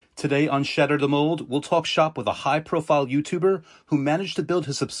Today on Shatter the Mold, we'll talk shop with a high-profile YouTuber who managed to build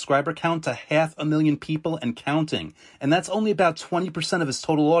his subscriber count to 500,000 people and counting. And that's only about 20% of his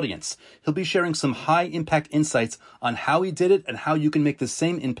total audience. He'll be sharing some high-impact insights on how he did it and how you can make the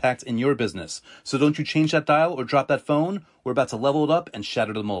same impact in your business. So don't you change that dial or drop that phone. We're about to level it up and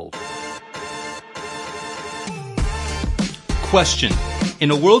shatter the mold. Question. In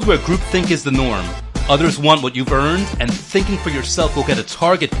a world where groupthink is the norm, others want what you've earned, and thinking for yourself will get a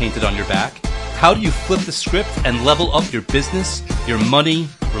target painted on your back, how do you flip the script and level up your business, your money,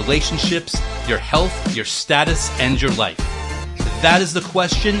 relationships, your health, your status, and your life? That is the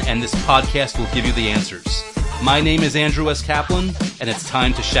question, and this podcast will give you the answers. My name is Andrew S. Kaplan, and it's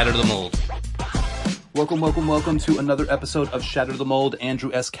time to shatter the mold. Welcome to another episode of Shatter the Mold.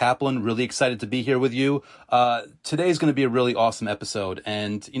 Andrew S. Kaplan, really excited to be here with you. Today is going to be a really awesome episode.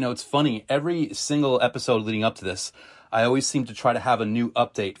 And, it's funny, every single episode leading up to this, I always seem to try to have a new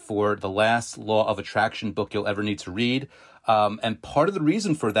update for the last Law of Attraction book you'll ever need to read. And part of the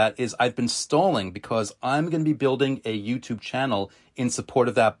reason for that is I've been stalling because I'm going to be building a YouTube channel in support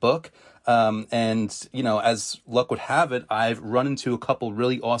of that book. As luck would have it, I've run into a couple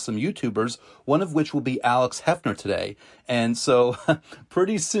really awesome YouTubers, one of which will be Alex Hefner today. And so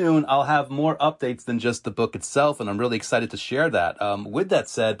pretty soon I'll have more updates than just the book itself, and I'm really excited to share that. With that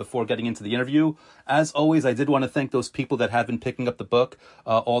said, before getting into the interview, as always, I did want to thank those people that have been picking up the book,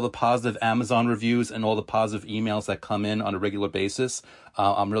 all the positive Amazon reviews and all the positive emails that come in on a regular basis.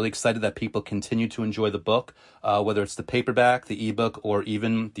 I'm really excited that people continue to enjoy the book, whether it's the paperback, the ebook, or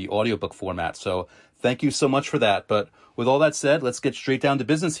even the audiobook format. So thank you so much for that. But with all that said, let's get straight down to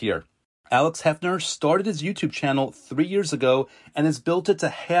business here. Alex Hefner started his YouTube channel 3 years ago and has built it to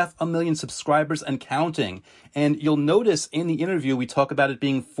 500,000 subscribers and counting. And you'll notice in the interview, we talk about it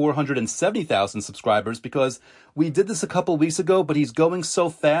being 470,000 subscribers because we did this a couple weeks ago, but he's going so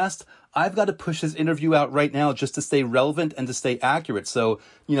fast. I've got to push his interview out right now just to stay relevant and to stay accurate. So,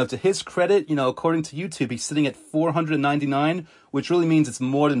 to his credit, according to YouTube, he's sitting at 499, which really means it's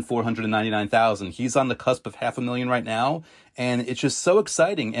more than 499,000. He's on the cusp of 500,000 right now. And it's just so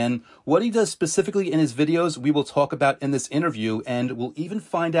exciting. And what he does specifically in his videos, we will talk about in this interview. And we'll even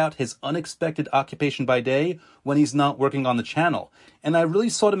find out his unexpected occupation by day when he's not working on the channel. And I really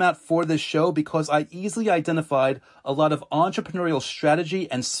sought him out for this show because I easily identified a lot of entrepreneurial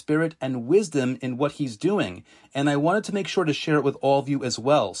strategy and spirit and wisdom in what he's doing. And I wanted to make sure to share it with all of you as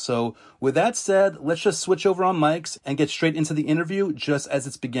well. So with that said, let's just switch over on mics and get straight into the interview just as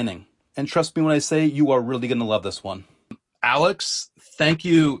it's beginning. And trust me when I say you are really going to love this one. Alex, thank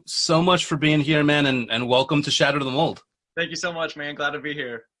you so much for being here, man, and welcome to Shatter the Mold. Thank you so much, man. Glad to be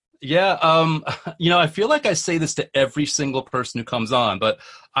here. Yeah, I feel like I say this to every single person who comes on, but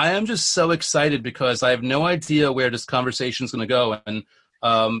I am just so excited because I have no idea where this conversation is going to go. And,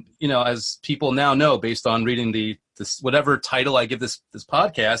 as people now know, based on reading this whatever title I give this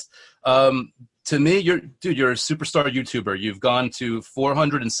podcast, to me, you're a superstar YouTuber. You've gone to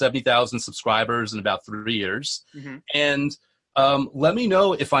 470,000 subscribers in about 3 years. Mm-hmm. And let me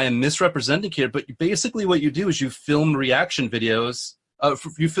know if I am misrepresenting here, but basically what you do is you film reaction videos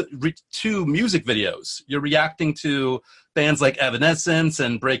to music videos. You're reacting to bands like Evanescence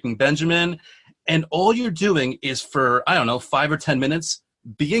and Breaking Benjamin, and all you're doing is for, 5 or 10 minutes,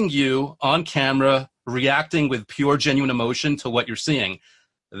 being you on camera, reacting with pure, genuine emotion to what you're seeing.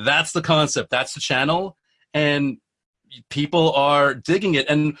 That's the concept. That's the channel, and people are digging it.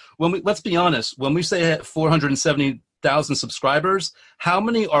 And let's be honest, when we say 470,000 subscribers, how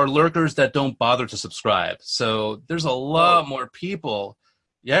many are lurkers that don't bother to subscribe? So there's a lot more people,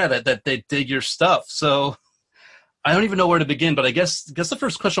 that they dig your stuff. So I don't even know where to begin, but I guess the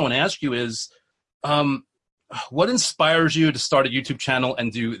first question I want to ask you is, what inspires you to start a YouTube channel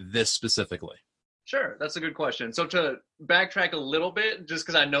and do this specifically? Sure, that's a good question. So to backtrack a little bit, just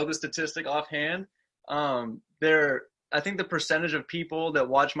because I know the statistic offhand, I think the percentage of people that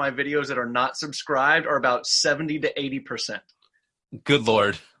watch my videos that are not subscribed are about 70 to 80%. Good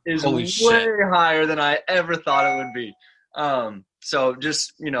Lord. Is Holy way shit. higher than I ever thought it would be. So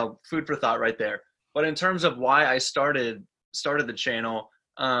just, food for thought right there. But in terms of why I started the channel,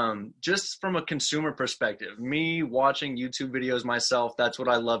 just from a consumer perspective, me watching YouTube videos myself, that's what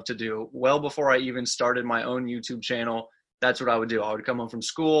I love to do. Well before I even started my own YouTube channel, that's what I would do. I would come home from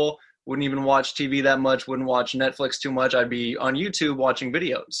school, wouldn't even watch TV that much, wouldn't watch Netflix too much. I'd be on YouTube watching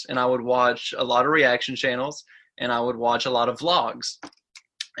videos, and I would watch a lot of reaction channels, and I would watch a lot of vlogs.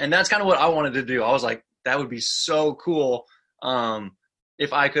 And that's kind of what I wanted to do. I was like, that would be so cool if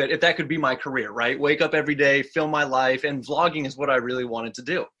that could be my career, right? Wake up every day, film my life, and vlogging is what I really wanted to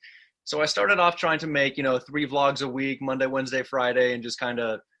do. So I started off trying to make, 3 vlogs a week, Monday, Wednesday, Friday, and just kind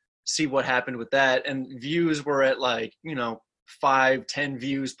of see what happened with that. And views were at like, 5-10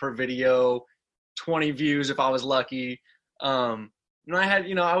 views per video, 20 views if I was lucky. I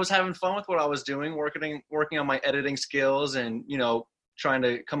was having fun with what I was doing, working on my editing skills, and trying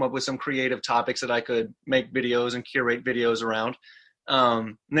to come up with some creative topics that I could make videos and curate videos around.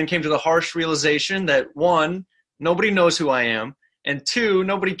 And then came to the harsh realization that, one, nobody knows who I am, and two,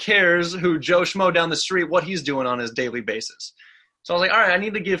 nobody cares who Joe Schmo down the street, what he's doing on his daily basis. So I was like, all right, I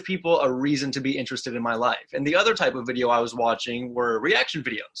need to give people a reason to be interested in my life. And the other type of video I was watching were reaction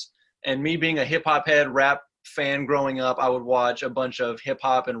videos. And me being a hip hop head, rap fan growing up, I would watch a bunch of hip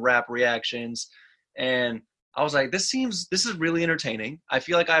hop and rap reactions. And I was like, this is really entertaining. I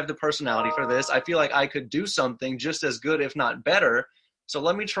feel like I have the personality for this. I feel like I could do something just as good, if not better. So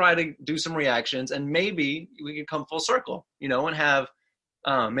let me try to do some reactions, and maybe we can come full circle, and have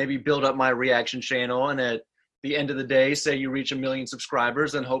maybe build up my reaction channel. And at the end of the day, say you reach 1 million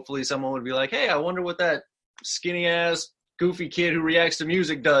subscribers, then hopefully someone would be like, hey, I wonder what that skinny ass goofy kid who reacts to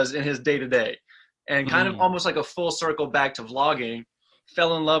music does in his day to day. And kind of almost like a full circle back to vlogging.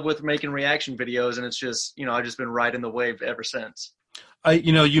 Fell in love with making reaction videos, and it's just, I've just been riding the wave ever since.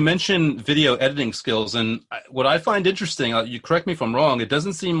 You mentioned video editing skills, and what I find interesting, you correct me if I'm wrong, it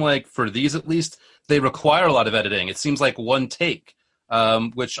doesn't seem like, for these at least, they require a lot of editing. It seems like one take,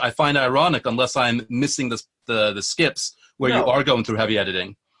 which I find ironic unless I'm missing the skips where you are going through heavy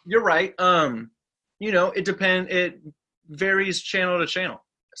editing. You're right. It depends. It varies channel to channel.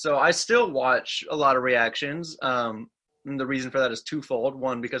 So I still watch a lot of reactions. And the reason for that is twofold.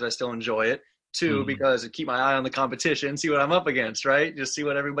 One, because I still enjoy it. Two, because I keep my eye on the competition, see what I'm up against, right? Just see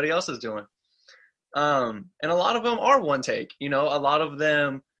what everybody else is doing. And a lot of them are one take. A lot of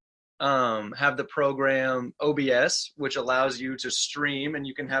them have the program OBS, which allows you to stream, and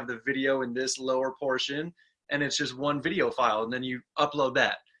you can have the video in this lower portion, and it's just one video file, and then you upload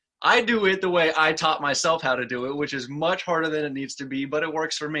that. I do it the way I taught myself how to do it, which is much harder than it needs to be, but it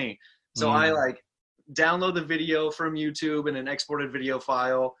works for me. So I download the video from YouTube in an exported video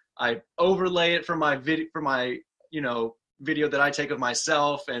file. I overlay it from my video, video that I take of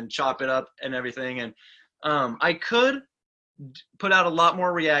myself, and chop it up and everything. And I could put out a lot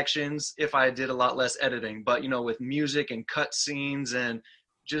more reactions if I did a lot less editing, but with music and cut scenes and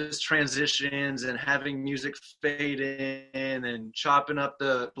just transitions and having music fade in and chopping up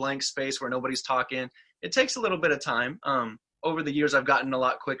the blank space where nobody's talking, it takes a little bit of time. Over the years, I've gotten a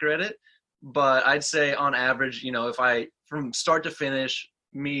lot quicker at it, but I'd say on average, if I, from start to finish,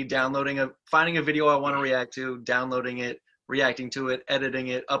 me finding a video I want to react to, downloading it, reacting to it, editing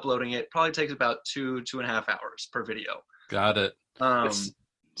it, uploading it, probably takes about 2.5 hours per video. Got it. It's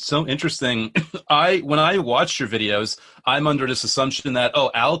so interesting. When I watch your videos, I'm under this assumption that,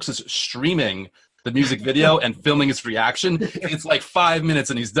 Alex is streaming the music video and filming his reaction. It's like 5 minutes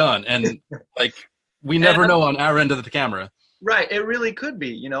and he's done. And we never know on our end of the camera. Right. It really could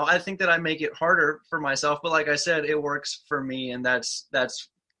be. I think that I make it harder for myself, but like I said, it works for me. And that's at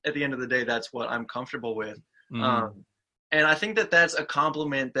the end of the day, that's what I'm comfortable with. And I think that that's a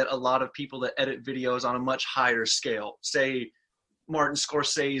compliment that a lot of people that edit videos on a much higher scale, say Martin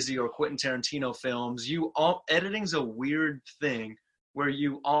Scorsese or Quentin Tarantino films, editing's a weird thing where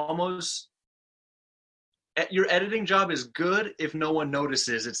your editing job is good if no one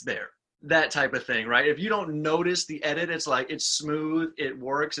notices it's there. That type of thing, right? If you don't notice the edit, it's like, it's smooth, it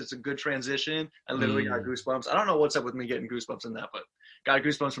works, it's a good transition. I literally got goosebumps. I don't know what's up with me getting goosebumps in that, but got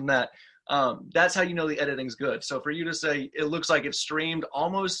goosebumps from that. That's how you know the editing's good. So for you to say it looks like it's streamed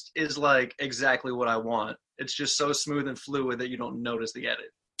almost is like exactly what I want. It's just so smooth and fluid that you don't notice the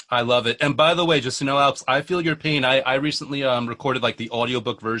edit. I love it. And by the way, just to know, Alex, I feel your pain. I recently recorded the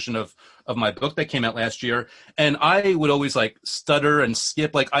audiobook version of my book that came out last year. And I would always stutter and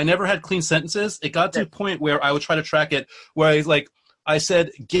skip. I never had clean sentences. It got to a point where I would try to track it where I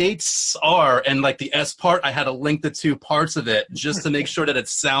said Gates are, and the S part, I had to link the two parts of it just to make sure that it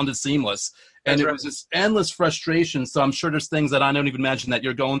sounded seamless. And it was this endless frustration. So I'm sure there's things that I don't even imagine that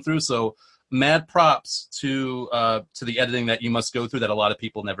you're going through. So mad props to the editing that you must go through that a lot of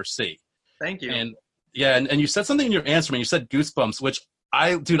people never see. Thank you. And and you said something in your answer, man. You said goosebumps, which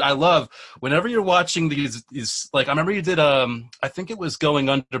I love. Whenever you're watching these I remember you did I think it was Going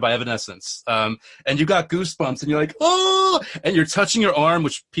Under by Evanescence, and you got goosebumps, and you're like, oh, and you're touching your arm,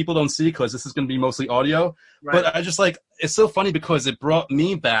 which people don't see because this is going to be mostly audio. Right. But I just it's so funny because it brought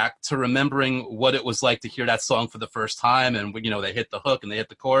me back to remembering what it was like to hear that song for the first time, and they hit the hook and they hit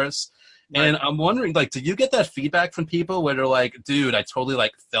the chorus. Right. And I'm wondering, do you get that feedback from people where they're like, dude, I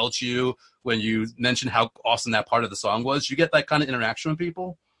totally felt you when you mentioned how awesome that part of the song was? You get that kind of interaction with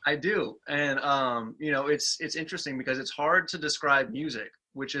people? I do. And, it's interesting because it's hard to describe music.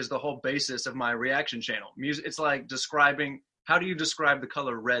 which is the whole basis of my reaction channel. Music, it's like describing, how do you describe the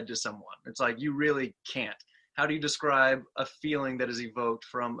color red to someone? It's like, you really can't. How do you describe a feeling that is evoked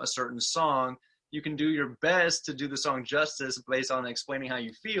from a certain song? You can do your best to do the song justice based on explaining how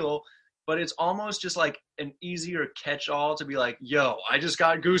you feel, but it's almost just like an easier catch-all to be like, yo, I just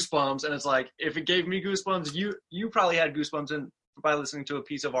got goosebumps. And it's like, if it gave me goosebumps, you probably had goosebumps by listening to a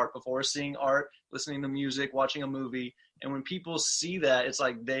piece of art before, seeing art, listening to music, watching a movie. And when people see that, it's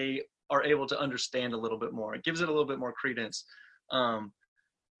like they are able to understand a little bit more. It gives it a little bit more credence.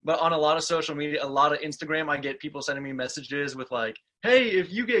 But on a lot of social media, a lot of Instagram, I get people sending me messages with like, hey,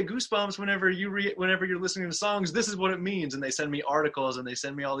 if you get goosebumps whenever you're listening to songs, this is what it means. And they send me articles and they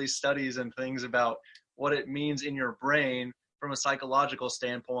send me all these studies and things about what it means in your brain from a psychological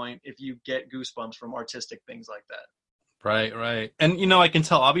standpoint if you get goosebumps from artistic things like that. Right, right. And, I can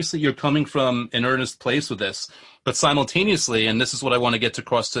tell, obviously, you're coming from an earnest place with this, but simultaneously, and this is what I want to get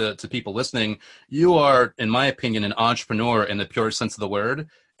across to people listening, you are, in my opinion, an entrepreneur in the pure sense of the word.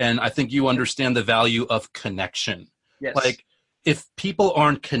 And I think you understand the value of connection. Yes. Like, if people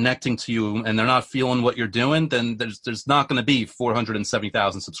aren't connecting to you and they're not feeling what you're doing, then there's not going to be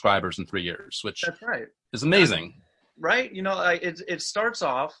 470,000 subscribers in 3 years, which That's right. is amazing. Right? It starts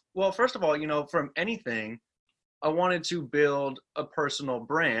off, well, first of all, from anything, I wanted to build a personal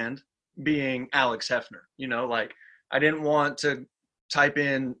brand being Alex Hefner. I didn't want to type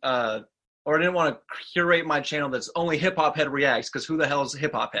in, or I didn't want to curate my channel that's only Hip Hop Head Reacts, because who the hell is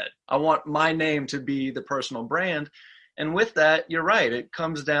Hip Hop Head? I want my name to be the personal brand. And with that, you're right.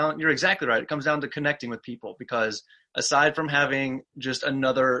 You're exactly right. It comes down to connecting with people, because aside from having just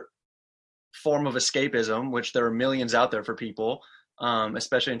another form of escapism, which there are millions out there for people,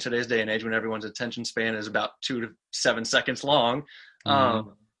 especially in today's day and age when everyone's attention span is about 2 to 7 seconds long,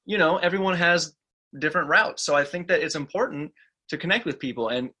 everyone has different routes. So I think that it's important to connect with people.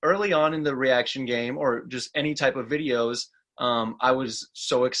 And early on in the reaction game, or just any type of videos, I was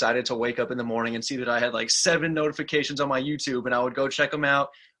so excited to wake up in the morning and see that I had like 7 notifications on my YouTube, and I would go check them out.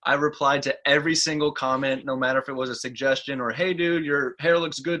 I replied to every single comment, no matter if it was a suggestion or, hey dude, your hair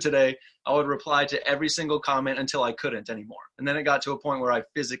looks good today. I would reply to every single comment until I couldn't anymore. And then it got to a point where I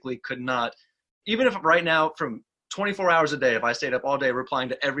physically could not, even if right now from 24 hours a day, if I stayed up all day replying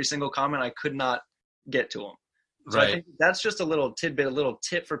to every single comment, I could not get to them. So right. I think that's just a little tidbit, a little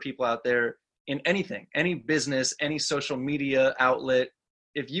tip for people out there in anything, any business, any social media outlet.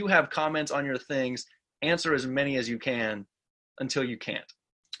 If you have comments on your things, answer as many as you can until you can't.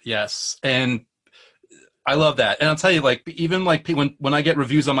 Yes. And I love that. And I'll tell you, even when I get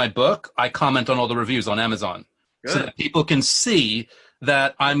reviews on my book, I comment on all the reviews on Amazon. Good. So that people can see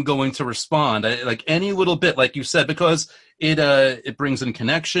that I'm going to respond. Like any little bit, like you said, because it brings in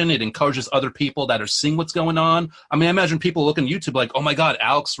connection. It encourages other people that are seeing what's going on. I mean, I imagine people looking at YouTube like, oh my God,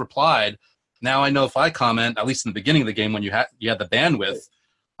 Alex replied. Now I know if I comment, at least in the beginning of the game when you had the bandwidth,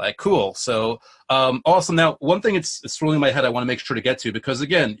 like, cool. So awesome. Now, one thing it's rolling in my head I want to make sure to get to, because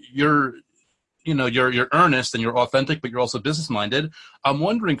again, you're earnest and you're authentic, but you're also business minded. I'm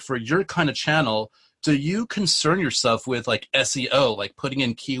wondering, for your kind of channel, do you concern yourself with like SEO, like putting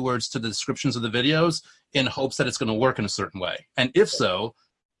in keywords to the descriptions of the videos in hopes that it's going to work in a certain way? And if so,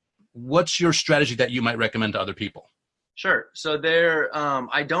 what's your strategy that you might recommend to other people? Sure. So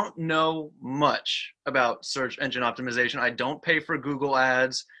I don't know much about search engine optimization. I don't pay for Google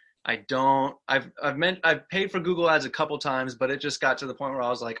ads. I've paid for Google ads a couple times, but it just got to the point where I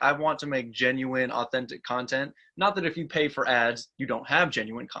was like, I want to make genuine, authentic content. Not that if you pay for ads, you don't have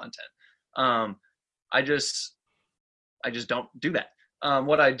genuine content. I just don't do that.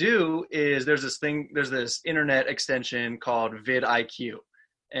 What I do is there's this internet extension called vidIQ.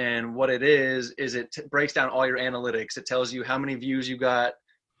 And what it is it breaks down all your analytics. It tells you how many views you got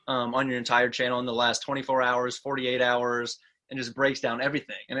on your entire channel in the last 24 hours, 48 hours, and just breaks down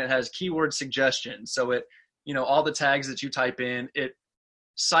everything. And it has keyword suggestions. So it, all the tags that you type in, it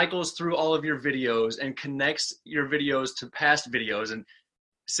cycles through all of your videos and connects your videos to past videos and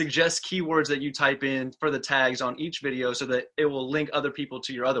suggests keywords that you type in for the tags on each video so that it will link other people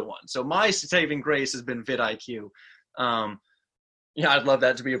to your other one. So my saving grace has been vidIQ. Yeah, I'd love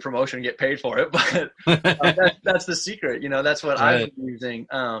that to be a promotion and get paid for it, but that's the secret. That's what right. I've been using.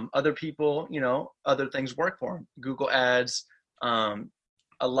 Other people, other things work for them. Google ads, a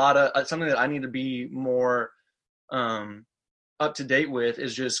lot of something that I need to be more up to date with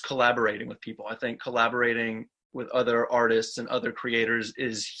is just collaborating with people. I think collaborating with other artists and other creators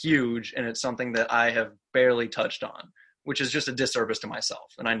is huge, and it's something that I have barely touched on, which is just a disservice to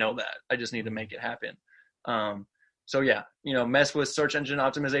myself. And I know that. I just need to make it happen. So yeah, mess with search engine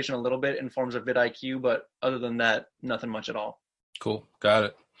optimization a little bit in forms of vidIQ, but other than that, nothing much at all. Cool. Got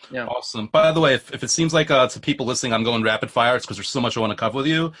it. Yeah. Awesome. By the way, if it seems like to people listening, I'm going rapid fire, it's because there's so much I want to cover with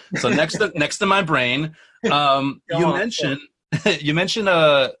you. So next to my brain, Go you on. mentioned you mentioned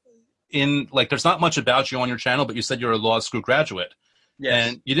in like there's not much about you on your channel, but you said you're a law school graduate. Yes.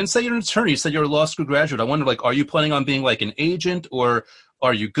 And you didn't say you're an attorney. You said you're a law school graduate. I wonder, like, are you planning on being like an agent, or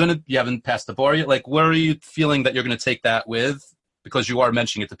are you you haven't passed the bar yet? Like, where are you feeling that you're going to take that with? Because you are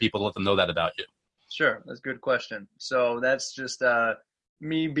mentioning it to people to let them know that about you. Sure. That's a good question. So that's just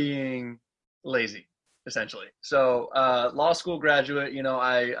me being lazy, essentially. So law school graduate,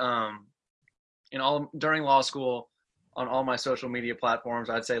 I during law school on all my social media platforms,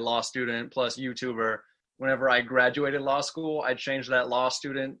 I'd say law student plus YouTuber. Whenever I graduated law school, I changed that law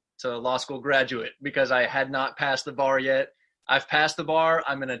student to law school graduate because I had not passed the bar yet. I've passed the bar.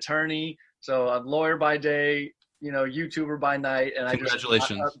 I'm an attorney. So I'm lawyer by day, YouTuber by night. And I just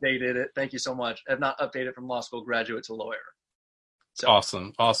updated it. Thank you so much. I've not updated from law school graduate to lawyer. So.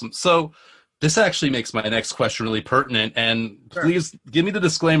 Awesome. So this actually makes my next question really pertinent. And Sure. Please give me the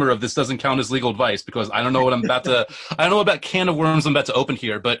disclaimer of this doesn't count as legal advice, because I don't know what I'm about to, I don't know about can of worms I'm about to open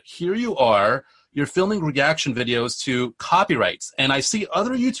here, but here you are. You're filming reaction videos to copyrights. And I see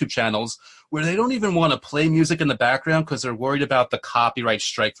other YouTube channels where they don't even want to play music in the background because they're worried about the copyright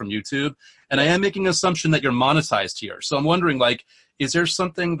strike from YouTube. And I am making an assumption that you're monetized here. So I'm wondering, like, is there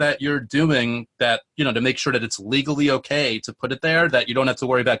something that you're doing that, to make sure that it's legally okay to put it there, that you don't have to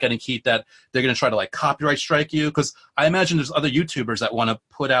worry about getting heat that they're going to try to like copyright strike you? Because I imagine there's other YouTubers that want to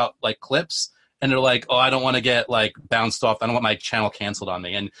put out like clips and they're like, oh, I don't want to get like bounced off. I don't want my channel canceled on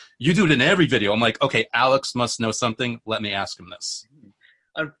me. And you do it in every video. I'm like, okay, Alex must know something. Let me ask him this.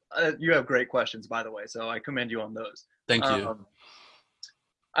 You have great questions, by the way, so I commend you on those. Thank you.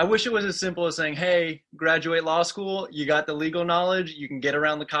 I wish it was as simple as saying, hey, graduate law school, you got the legal knowledge, you can get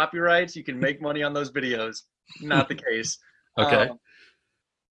around the copyrights, you can make money on those videos. Not the case. Okay.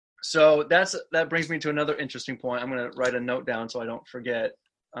 So that brings me to another interesting point. I'm going to write a note down so I don't forget.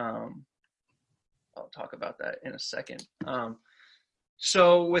 I'll talk about that in a second.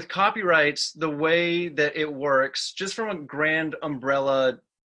 So with copyrights, the way that it works, just from a grand umbrella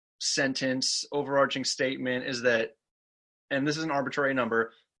sentence, overarching statement, is that, and this is an arbitrary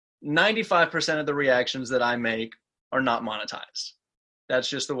number, 95% of the reactions that I make are not monetized. That's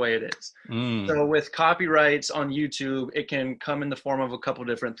just the way it is. So with copyrights on YouTube, it can come in the form of a couple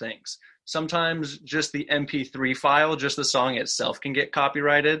different things. Sometimes just the MP3 file, just the song itself can get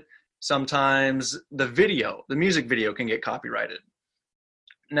copyrighted. Sometimes the music video can get copyrighted.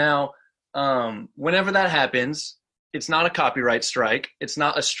 Now, whenever that happens, it's not a copyright strike. It's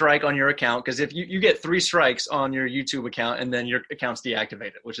not a strike on your account, because if you get 3 strikes on your YouTube account and then your account's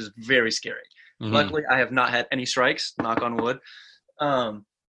deactivated, which is very scary. Luckily, I have not had any strikes, knock on wood.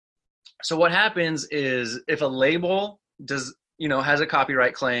 So what happens is if a label has a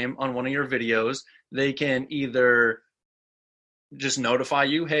copyright claim on one of your videos, they can either just notify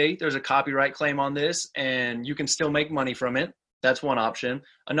you, hey, there's a copyright claim on this, and you can still make money from it. That's one option.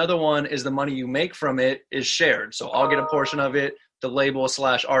 Another one is the money you make from it is shared. So I'll get a portion of it. The label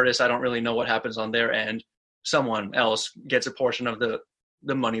 / artist, I don't really know what happens on their end. Someone else gets a portion of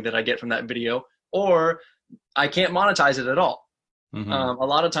the money that I get from that video, or I can't monetize it at all. A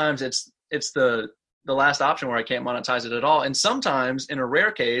lot of times it's the last option where I can't monetize it at all. And sometimes, in a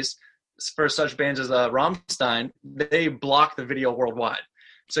rare case, for such bands as Rammstein, they block the video worldwide.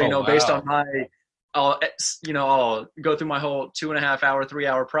 So, based on I'll go through my whole 2.5 hour, 3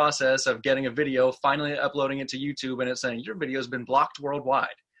 hour process of getting a video, finally uploading it to YouTube, and it's saying your video has been blocked worldwide.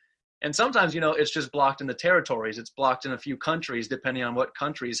 And sometimes, it's just blocked in the territories. It's blocked in a few countries, depending on what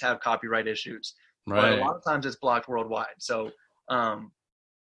countries have copyright issues. Right. But a lot of times it's blocked worldwide. So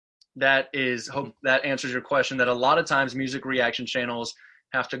that answers your question, that a lot of times music reaction channels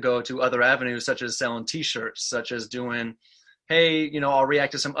have to go to other avenues, such as selling t-shirts, such as doing, hey, I'll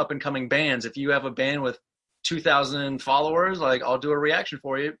react to some up and coming bands. If you have a band with 2,000 followers, like, I'll do a reaction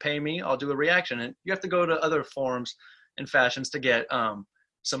for you, pay me, I'll do a reaction. And you have to go to other forms and fashions to get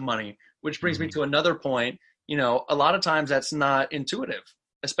some money, which brings me to another point. A lot of times that's not intuitive,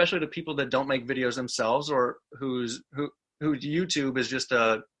 especially to people that don't make videos themselves, or who YouTube is just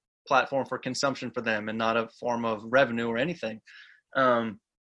a platform for consumption for them and not a form of revenue or anything. And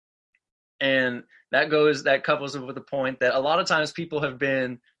that couples with the point that a lot of times people have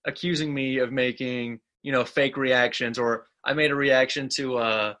been accusing me of making, fake reactions. Or I made a reaction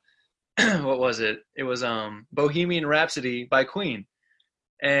to, what was it? It was Bohemian Rhapsody by Queen.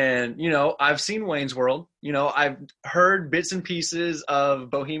 And, I've seen Wayne's World. I've heard bits and pieces of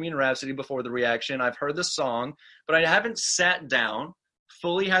Bohemian Rhapsody before the reaction. I've heard the song, but I haven't sat down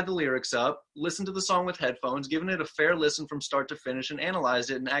fully had the lyrics up, listened to the song with headphones, given it a fair listen from start to finish, and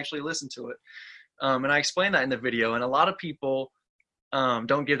analyzed it and actually listened to it. And I explained that in the video, and a lot of people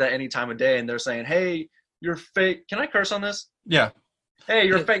don't give that any time of day, and they're saying, hey, you're fake. Can I curse on this? Yeah. Hey,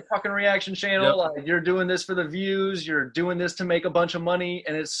 you're a fake fucking reaction channel. Yep. Like, you're doing this for the views. You're doing this to make a bunch of money.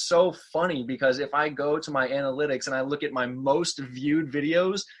 And it's so funny because if I go to my analytics and I look at my most viewed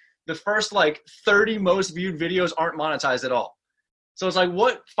videos, the first like 30 most viewed videos aren't monetized at all. So it's like,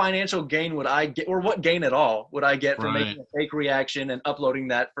 what financial gain would I get, or what gain at all would I get from making a fake reaction and uploading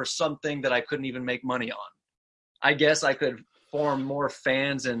that for something that I couldn't even make money on? I guess I could form more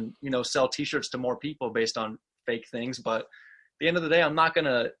fans and, you know, sell t-shirts to more people based on fake things. But at the end of the day, I'm not going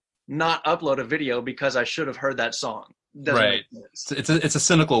to not upload a video because I should have heard that song. Right. It's a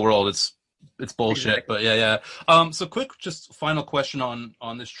cynical world. It's bullshit, exactly. But yeah. So quick, just final question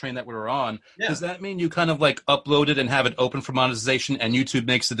on this train that we were on. Yeah. Does that mean you kind of like upload it and have it open for monetization and YouTube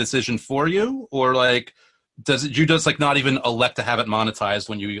makes the decision for you? Or like, you just like not even elect to have it monetized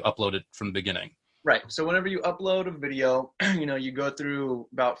when you upload it from the beginning? Right. So whenever you upload a video, you know, you go through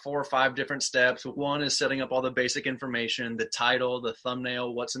about 4 or 5 different steps. One is setting up all the basic information, the title, the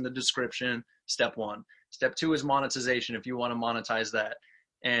thumbnail, what's in the description, step 1. Step 2 is monetization if you want to monetize that.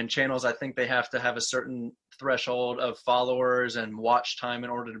 And channels, I think they have to have a certain threshold of followers and watch time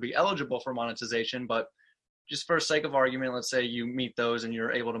in order to be eligible for monetization. But just for sake of argument, let's say you meet those and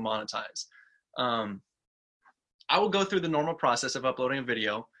you're able to monetize. I will go through the normal process of uploading a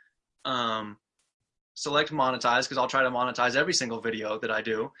video. Select monetize, because I'll try to monetize every single video that I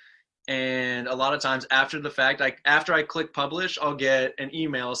do. And a lot of times after the fact, after I click publish, I'll get an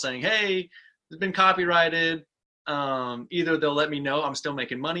email saying, hey, it's been copyrighted. Either they'll let me know I'm still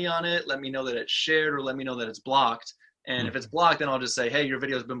making money on it, let me know that it's shared, or let me know that it's blocked. And if it's blocked, then I'll just say, hey, your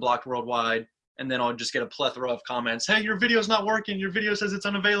video's been blocked worldwide. And then I'll just get a plethora of comments. Hey, your video's not working. Your video says it's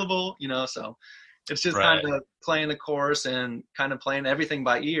unavailable. You know, so it's just kind of playing the course and kind of playing everything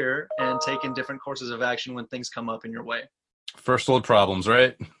by ear and taking different courses of action when things come up in your way. First world problems,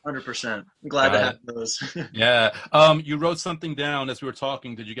 right? 100%. I'm glad to have those. Yeah. You wrote something down as we were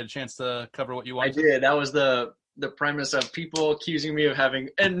talking. Did you get a chance to cover what you wanted? I did. That was the premise of people accusing me of having,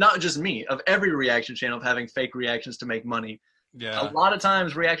 and not just me, of every reaction channel of having fake reactions to make money. Yeah. A lot of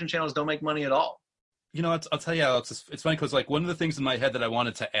times reaction channels don't make money at all. You know, I'll tell you, Alex, it's funny because like one of the things in my head that I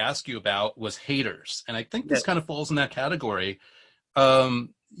wanted to ask you about was haters. And I think this kind of falls in that category.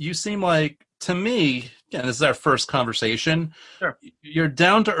 You seem like, to me, again, this is our first conversation. Sure. You're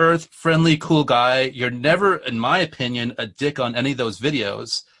down to earth, friendly, cool guy. You're never, in my opinion, a dick on any of those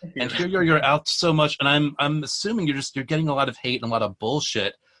videos. And here you're out so much. And I'm assuming you're getting a lot of hate and a lot of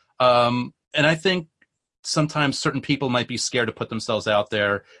bullshit. And I think sometimes certain people might be scared to put themselves out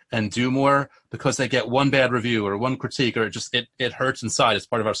there and do more because they get one bad review or one critique, or it hurts inside. It's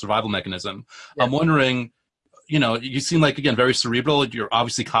part of our survival mechanism. Yeah. I'm wondering, you know, you seem like, again, very cerebral. You're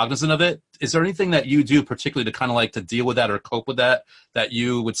obviously cognizant of it. Is there anything that you do particularly to kind of like to deal with that or cope with that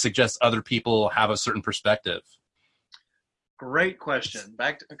you would suggest other people have a certain perspective? Great question.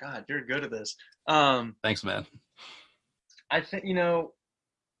 God, you're good at this. Thanks, man. I think, you know,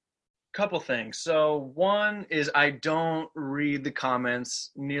 couple things. So one is I don't read the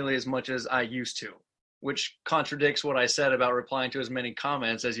comments nearly as much as I used to, which contradicts what I said about replying to as many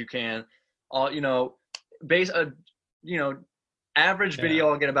comments as you can. Average video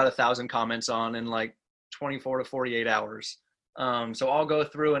I'll get about 1,000 comments on in like 24 to 48 hours. So I'll go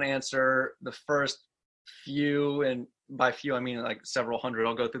through and answer the first few, and by few I mean like several hundred.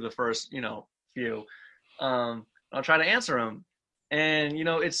 I'll go through the first, few. I'll try to answer them. And,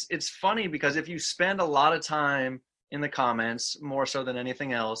 it's funny because if you spend a lot of time in the comments, more so than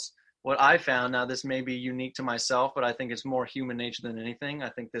anything else, what I found, now this may be unique to myself, but I think it's more human nature than anything. I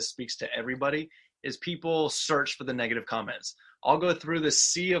think this speaks to everybody, is people search for the negative comments. I'll go through the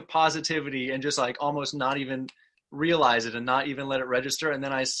sea of positivity and just like almost not even realize it and not even let it register. And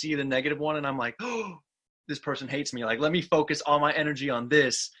then I see the negative one and I'm like, oh, this person hates me. Like, let me focus all my energy on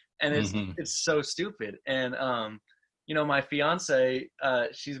this. And it's so stupid. And, my fiance,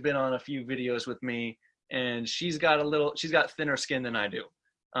 she's been on a few videos with me, and she's got thinner skin than I do.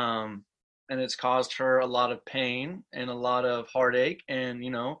 And it's caused her a lot of pain and a lot of heartache. And,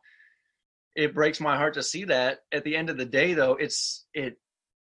 it breaks my heart to see that. At the end of the day, though,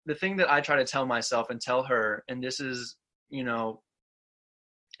 the thing that I try to tell myself and tell her, and this is, an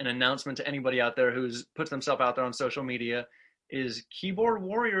announcement to anybody out there who's puts themselves out there on social media, is keyboard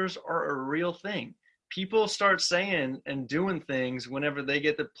warriors are a real thing. People start saying and doing things whenever they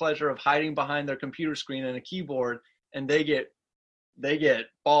get the pleasure of hiding behind their computer screen and a keyboard, and they get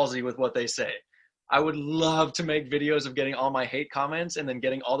ballsy with what they say. I would love to make videos of getting all my hate comments and then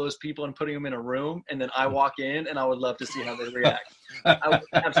getting all those people and putting them in a room, and then I walk in and I would love to see how they react. I would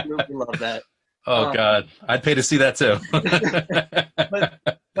absolutely love that. Oh God, I'd pay to see that too.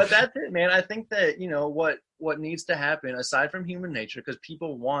 but that's it, man. I think that, you know, what needs to happen aside from human nature, because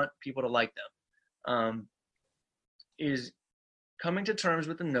people want people to like them, is coming to terms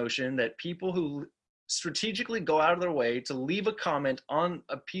with the notion that people who strategically go out of their way to leave a comment on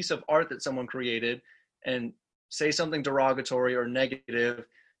a piece of art that someone created and say something derogatory or negative,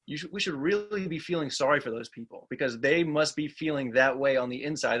 we should really be feeling sorry for those people, because they must be feeling that way on the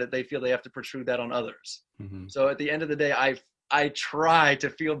inside, that they feel they have to protrude that on others. Mm-hmm. So at the end of the day, I try to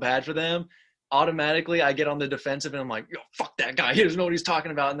feel bad for them. Automatically, I get on the defensive and I'm like, yo, fuck that guy. He doesn't know what he's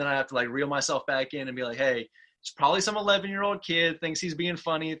talking about. And then I have to like reel myself back in and be like, hey, it's probably some 11-year-old kid, thinks he's being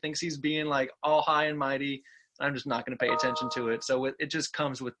funny, thinks he's being like all high and mighty. I'm just not going to pay attention to it. So it just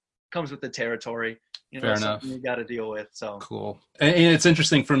comes with the territory. You know, fair enough. You got to deal with. So cool. And it's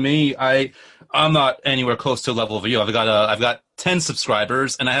interesting for me. I'm not anywhere close to a level of you. I've got 10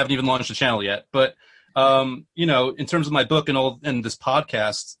 subscribers, and I haven't even launched a channel yet. But you know, in terms of my book and this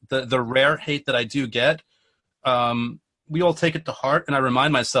podcast, the rare hate that I do get, we all take it to heart, and I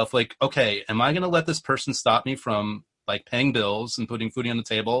remind myself, like, okay, am I going to let this person stop me from like paying bills and putting food on the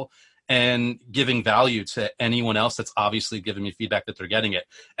table and giving value to anyone else that's obviously giving me feedback that they're getting it?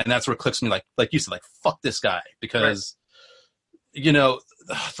 And that's where it clicks me, like you said, like, fuck this guy, because right. You know,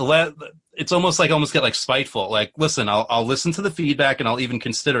 it's almost get like spiteful. Like, listen, I'll listen to the feedback and I'll even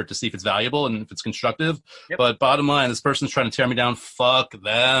consider it to see if it's valuable and if it's constructive. Yep. But bottom line, this person's trying to tear me down. Fuck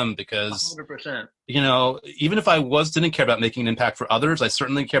them, because 100%. You know, even if I didn't care about making an impact for others, I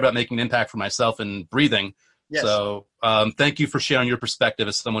certainly care about making an impact for myself and breathing. Yes. So thank you for sharing your perspective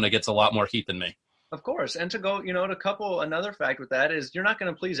as someone that gets a lot more heat than me. Of course. And to go, you know, to couple another fact with that is you're not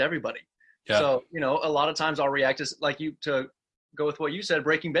going to please everybody. Yeah. So, you know, a lot of times I'll react to go with what you said,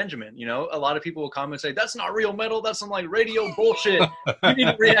 Breaking Benjamin. You know, a lot of people will come and say, that's not real metal. That's some like radio bullshit. You need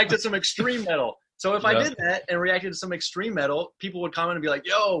to react to some extreme metal. So if I did that and reacted to some extreme metal, people would comment and be like,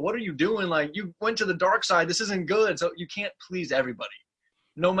 yo, what are you doing? Like, you went to the dark side. This isn't good. So you can't please everybody.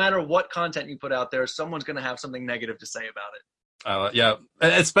 No matter what content you put out there, someone's going to have something negative to say about it. Yeah.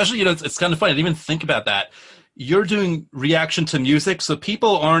 Especially, you know, it's kind of funny. I didn't even think about that. You're doing reaction to music. So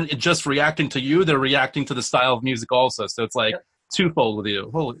people aren't just reacting to you. They're reacting to the style of music also. So it's like twofold with you.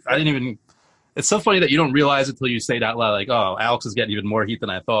 Holy, I didn't even... It's so funny that you don't realize it until you say it out loud, like, oh, Alex is getting even more heat than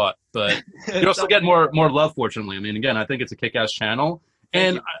I thought. But you also get more love, fortunately. I mean, again, I think it's a kick-ass channel.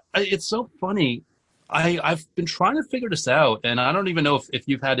 And it's so funny. I've been trying to figure this out, and I don't even know if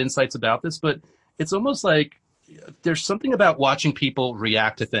you've had insights about this, but it's almost like there's something about watching people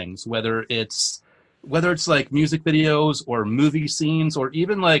react to things, whether it's like music videos or movie scenes, or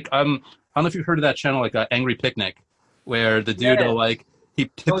even like, I don't know if you've heard of that channel, like Angry Picnic, where the dude will like, he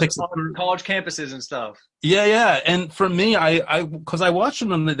picks college campuses and stuff. Yeah. And for me, because I watched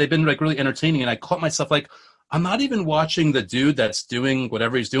them and they've been like really entertaining, and I caught myself like, I'm not even watching the dude that's doing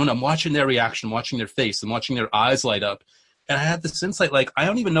whatever he's doing. I'm watching their reaction, watching their face, and watching their eyes light up. And I had this insight, like, I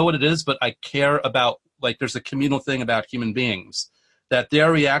don't even know what it is, but I care about, like, there's a communal thing about human beings, that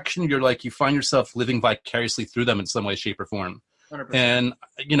their reaction, you're like, you find yourself living vicariously through them in some way, shape, or form. 100%. And,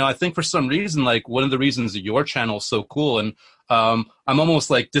 you know, I think for some reason, like, one of the reasons that your channel is so cool, and I'm almost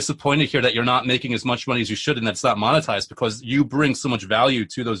like disappointed here that you're not making as much money as you should and that's not monetized, because you bring so much value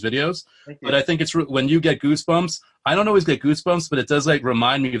to those videos. But I think it's when you get goosebumps, I don't always get goosebumps, but it does like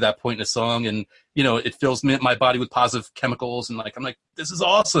remind me of that point in a song, and, you know, it fills my body with positive chemicals, and like, I'm like, this is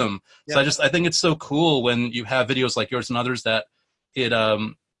awesome. Yeah. So I think it's so cool when you have videos like yours and others that it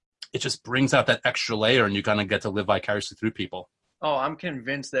just brings out that extra layer, and you kind of get to live vicariously through people. Oh, I'm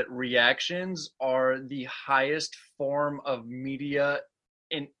convinced that reactions are the highest form of media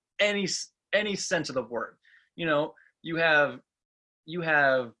in any sense of the word. You know, you have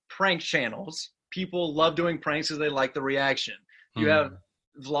prank channels. People love doing pranks because they like the reaction. You have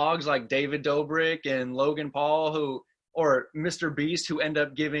vlogs like David Dobrik and Logan Paul or Mr. Beast, who end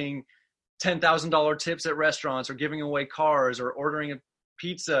up giving $10,000 tips at restaurants, or giving away cars, or ordering a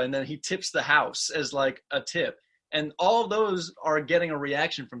pizza, and then he tips the house as like a tip. And all of those are getting a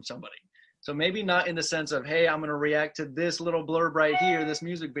reaction from somebody. So maybe not in the sense of, hey, I'm going to react to this little blurb right here, this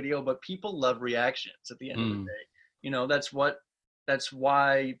music video, but people love reactions at the end of the day. You know, that's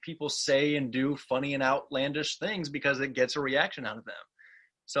why people say and do funny and outlandish things, because it gets a reaction out of them.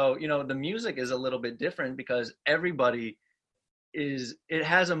 So, you know, the music is a little bit different, because it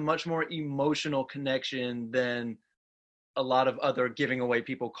has a much more emotional connection than a lot of other giving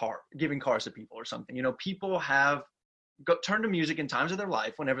cars to people or something. You know, people turn to music in times of their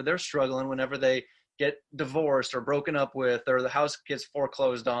life, whenever they're struggling, whenever they get divorced or broken up with, or the house gets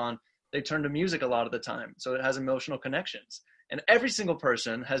foreclosed on, they turn to music a lot of the time. So it has emotional connections. And every single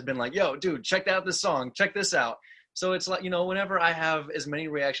person has been like, yo, dude, check out this song, check this out. So it's like, whenever I have as many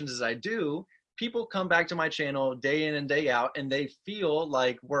reactions as I do, people come back to my channel day in and day out, and they feel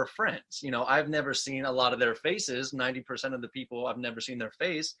like we're friends. I've never seen a lot of their faces. 90% of the people, I've never seen their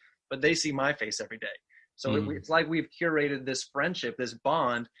face, but they see my face every day. So it's like we've curated this friendship, this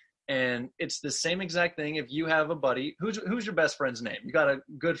bond, and it's the same exact thing. If you have a buddy, who's your best friend's name? You got a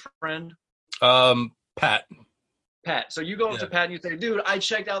good friend? Pat. Pat. So you go up to Pat and you say, dude, I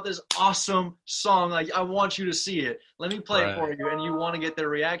checked out this awesome song. Like, I want you to see it. Let me play it for you. And you want to get their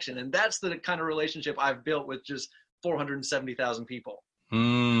reaction. And that's the kind of relationship I've built with just 470,000 people.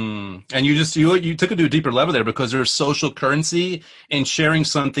 And you took it to a deeper level there, because there's social currency in sharing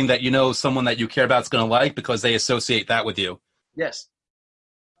something that someone that you care about is going to like, because they associate that with you. Yes.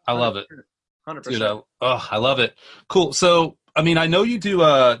 I love it. 100%. Dude, I love it. Cool. So, I mean, I know you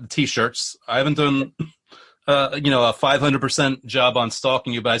do t-shirts. I haven't done a 500% job on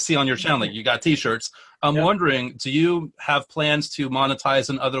stalking you, but I see on your channel that you got t-shirts. I'm wondering, do you have plans to monetize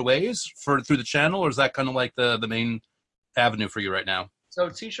in other ways through the channel, or is that kind of like the main avenue for you right now? So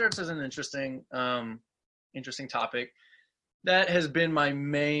t-shirts is an interesting topic. That has been my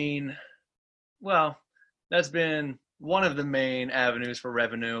main, that's been one of the main avenues for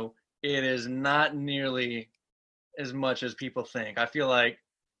revenue. It is not nearly as much as people think. I feel like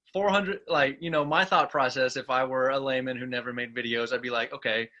 400, my thought process, if I were a layman who never made videos, I'd be like,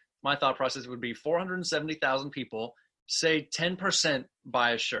 okay, my thought process would be 470,000 people, say 10%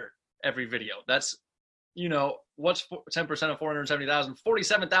 buy a shirt every video. That's, what's 10% of 470,000?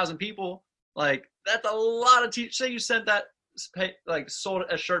 47,000 people. Like, that's a lot of say you sent that, sold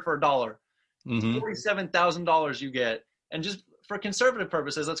a shirt for $1. $47,000 you get. And just for conservative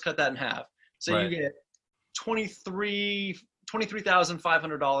purposes, let's cut that in half. So you get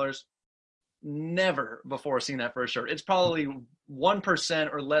 $23,500. Never before seen that for a shirt. It's probably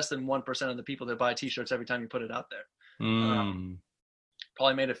 1% or less than 1% of the people that buy t-shirts every time you put it out there.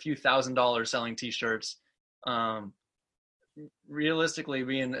 Probably made a few $1,000s selling t-shirts. Realistically,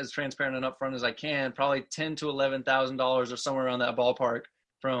 being as transparent and upfront as I can, probably $10,000 to $11,000 or somewhere around that ballpark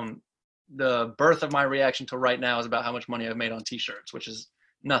from the birth of my reaction to right now is about how much money I've made on t-shirts, which is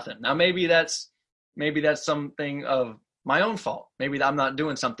nothing. Now, maybe that's something of my own fault. Maybe I'm not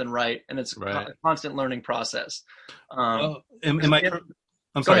doing something right, and it's a constant learning process. I'm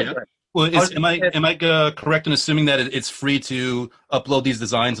sorry. Well, am I correct in assuming that it's free to upload these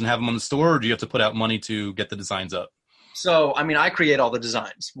designs and have them on the store, or do you have to put out money to get the designs up? So, I mean, I create all the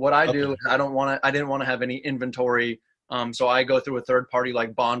designs. What I do is I didn't want to have any inventory. So I go through a third party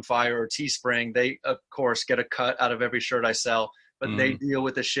like Bonfire or Teespring. They, of course, get a cut out of every shirt I sell, but they deal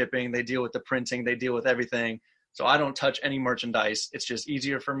with the shipping, they deal with the printing, they deal with everything. So I don't touch any merchandise. It's just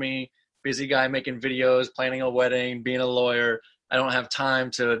easier for me. Busy guy making videos, planning a wedding, being a lawyer. I don't have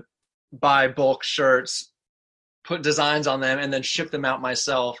time to buy bulk shirts, put designs on them, and then ship them out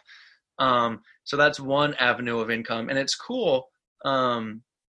myself. So that's one avenue of income. And it's cool,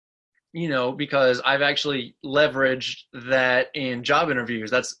 because I've actually leveraged that in job interviews.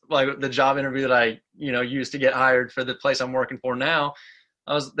 That's like the job interview that I, used to get hired for the place I'm working for now.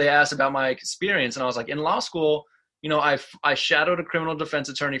 They asked about my experience, and I was like, in law school, I shadowed a criminal defense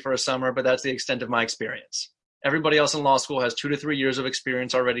attorney for a summer, but that's the extent of my experience. Everybody else in law school has 2 to 3 years of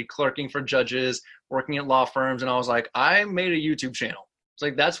experience already clerking for judges, working at law firms. And I was like, I made a YouTube channel. It's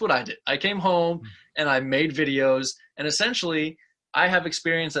like, that's what I did. I came home and I made videos, and essentially I have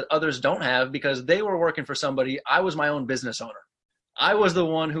experience that others don't have because they were working for somebody. I was my own business owner. I was the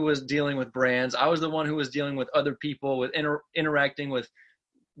one who was dealing with brands. I was the one who was dealing with other people, with interacting with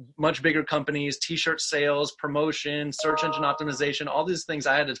much bigger companies, t-shirt sales, promotion, search engine optimization, all these things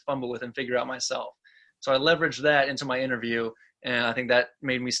I had to fumble with and figure out myself. So I leveraged that into my interview, and I think that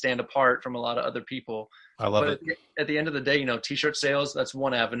made me stand apart from a lot of other people. I love it. At the end of the day, t-shirt sales, that's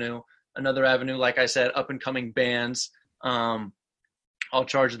one avenue. Another avenue, like I said, up and coming bands. I'll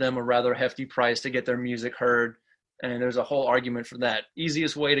charge them a rather hefty price to get their music heard. And there's a whole argument for that.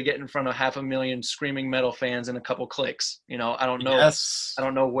 Easiest way to get in front of 500,000 screaming metal fans in a couple clicks. I don't know. Yes. I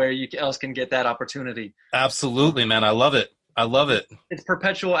don't know where you else can get that opportunity. Absolutely, man. I love it. I love it. It's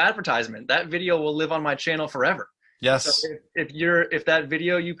perpetual advertisement. That video will live on my channel forever. Yes. So if that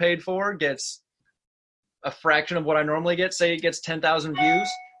video you paid for gets a fraction of what I normally get, say it gets 10,000 views,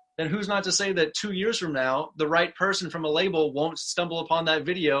 then who's not to say that 2 years from now, the right person from a label won't stumble upon that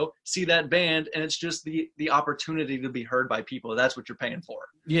video, see that band, and it's just the opportunity to be heard by people. That's what you're paying for.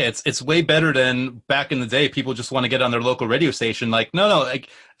 Yeah, it's way better than back in the day. People just want to get on their local radio station. Like, no, like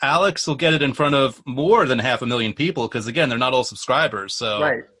Alex will get it in front of more than 500,000 people because, again, they're not all subscribers. So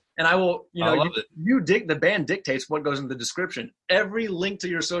right. And I will, the band dictates what goes in the description. Every link to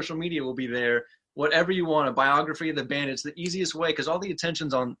your social media will be there. Whatever you want, a biography of the band, it's the easiest way because all the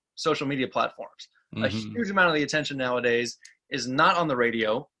attention's on social media platforms. Mm-hmm. A huge amount of the attention nowadays is not on the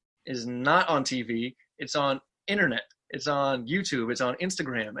radio, is not on TV. It's on internet. It's on YouTube. It's on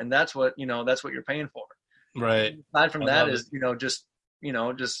Instagram. And that's what you're paying for. Right. Aside from that is,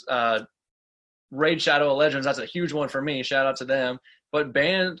 Raid Shadow of Legends. That's a huge one for me. Shout out to them. But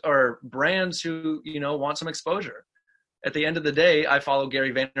brands who, want some exposure. At the end of the day, I follow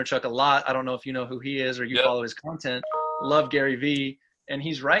Gary Vaynerchuk a lot. I don't know if you know who he is or you follow his content. Love Gary V. And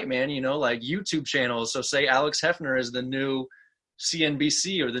he's right, man. Like YouTube channels. So say Alex Hefner is the new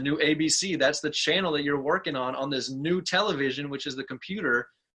CNBC or the new ABC. That's the channel that you're working on this new television, which is the computer.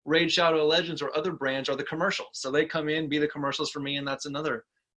 Raid Shadow of Legends or other brands are the commercials. So they come in, be the commercials for me, and that's another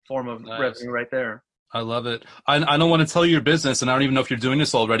form of revenue right there. I love it. I don't want to tell you your business, and I don't even know if you're doing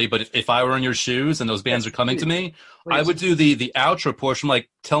this already, but if I were in your shoes and those bands are coming to me, I would do the outro portion. Like,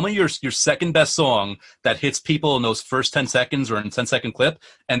 tell me your second best song that hits people in those first 10 seconds or in 10-second clip,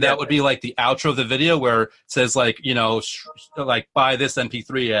 and that would be like the outro of the video where it says like, like buy this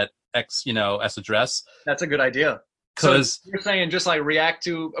MP3 at X, S address. That's a good idea. Because you're saying just like react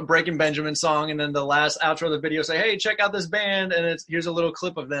to a Breaking Benjamin song and then the last outro of the video say, hey, check out this band, and here's a little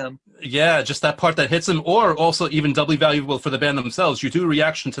clip of them. Yeah, just that part that hits them, or also even doubly valuable for the band themselves. You do a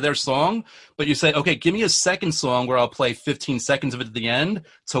reaction to their song, but you say, okay, give me a second song where I'll play 15 seconds of it at the end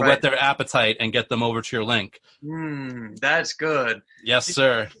to whet their appetite and get them over to your link. That's good. Yes,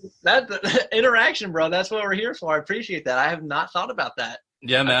 sir. That interaction, bro, that's what we're here for. I appreciate that. I have not thought about that.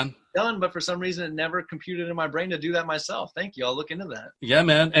 Yeah, man. But for some reason it never computed in my brain to do that myself. Thank you. I'll look into that. Yeah,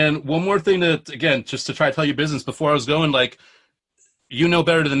 man. And one more thing again, just to try to tell you business before I was going, like, you know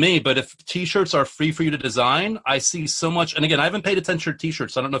better than me, but if t-shirts are free for you to design, I see so much. And again, I haven't paid attention to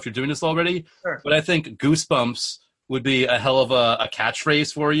t-shirts. So I don't know if you're doing this already, but I think Goosebumps would be a hell of a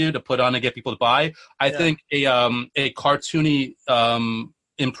catchphrase for you to put on and get people to buy. I think a cartoony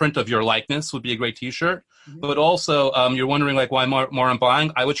imprint of your likeness would be a great t-shirt. But also, you're wondering like why more I'm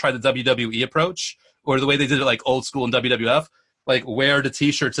buying. I would try the WWE approach, or the way they did it like old school in WWF. Like wear the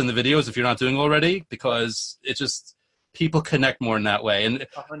t-shirts in the videos if you're not doing already, because it just people connect more in that way. And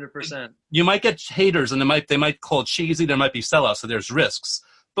 100%. You might get haters, and they might call it cheesy. There might be sellouts, so there's risks.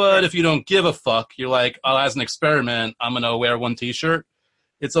 But if you don't give a fuck, you're like, oh, as an experiment, I'm gonna wear one t-shirt.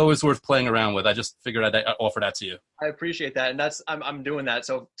 It's always worth playing around with. I just figured I'd offer that to you. I appreciate that, and I'm doing that.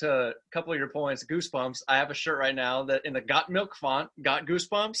 So to a couple of your points, Goosebumps. I have a shirt right now that in the Got Milk font, got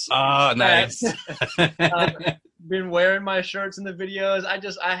Goosebumps. Ah, nice. Been wearing my shirts in the videos.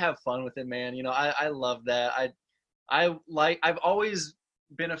 I have fun with it, man. I love that. I've always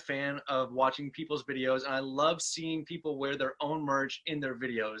been a fan of watching people's videos, and I love seeing people wear their own merch in their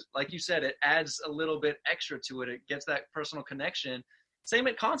videos. Like you said, it adds a little bit extra to it. It gets that personal connection. Same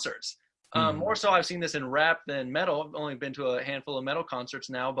at concerts. More so I've seen this in rap than metal. I've only been to a handful of metal concerts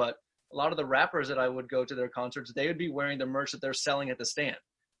now, but a lot of the rappers that I would go to their concerts, they would be wearing the merch that they're selling at the stand.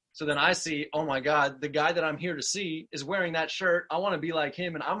 So then I see, oh my God, the guy that I'm here to see is wearing that shirt. I want to be like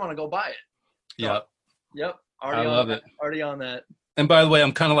him, and I'm going to go buy it. So, yep. I love it. Already on that. And by the way,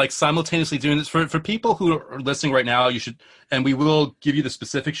 I'm kind of like simultaneously doing this for people who are listening right now. You should, and we will give you the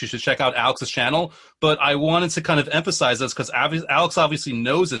specifics. You should check out Alex's channel. But I wanted to kind of emphasize this because Alex obviously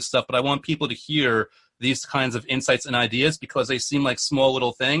knows this stuff, but I want people to hear these kinds of insights and ideas because they seem like small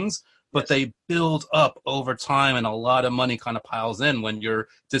little things, but they build up over time, and a lot of money kind of piles in when you're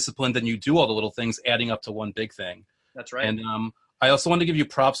disciplined and you do all the little things adding up to one big thing. That's right. And I also want to give you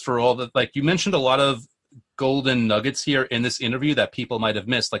props for all the, like you mentioned a lot of golden nuggets here in this interview that people might have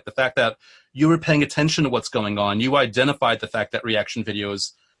missed, like the fact that you were paying attention to what's going on. You identified the fact that reaction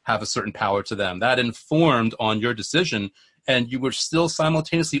videos have a certain power to them. That informed on your decision, and you were still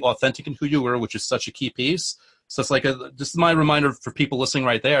simultaneously authentic in who you were, which is such a key piece. So it's like just my reminder for people listening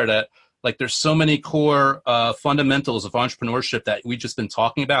right there that like there's so many core fundamentals of entrepreneurship that we've just been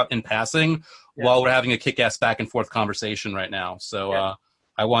talking about in passing while we're having a kick-ass back and forth conversation right now. So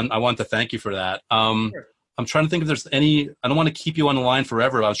I want to thank you for that. Sure. I'm trying to think if there's any. I don't want to keep you on the line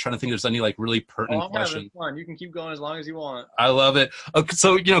forever. I was trying to think if there's any like really pertinent question. You can keep going as long as you want. I love it. Okay,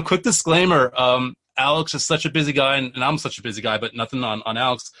 so quick disclaimer. Alex is such a busy guy, and I'm such a busy guy, but nothing on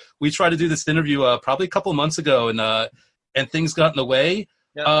Alex. We tried to do this interview probably a couple months ago, and things got in the way.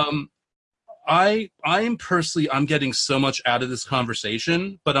 Yeah. I'm personally, I'm getting so much out of this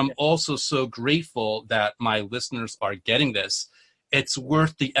conversation, but I'm also so grateful that my listeners are getting this. It's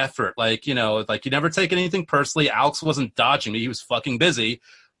worth the effort. Like, you know, like you never take anything personally. Alex wasn't dodging me. He was fucking busy.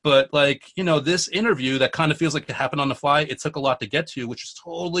 But like, you know, this interview that kind of feels like it happened on the fly, it took a lot to get to, which is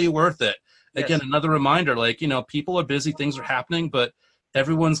totally worth it. Again, Yes. another reminder, like, you know, people are busy, things are happening, but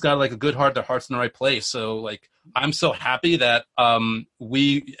everyone's got like a good heart, their heart's in the right place. So like, I'm so happy that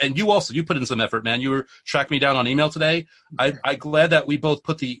we, and you also, you put in some effort, man. You were tracking me down on email today. I'm glad that we both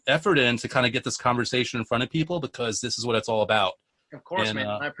put the effort in to kind of get this conversation in front of people, because this is what it's all about. Of course, And man.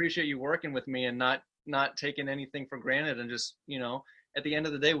 I appreciate you working with me and not taking anything for granted, and just, you know, at the end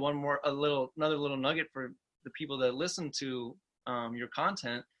of the day, another little nugget for the people that listen to your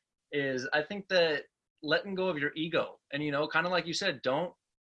content is, I think that letting go of your ego, and, you know, kind of like you said, don't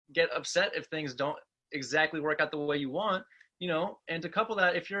get upset if things don't exactly work out the way you want, you know. And to couple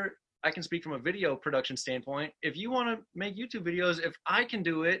that, I can speak from a video production standpoint. If you want to make YouTube videos, if I can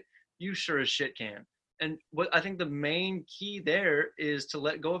do it, you sure as shit can. And what I think the main key there is to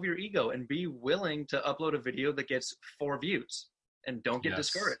let go of your ego and be willing to upload a video that gets 4 views, and don't get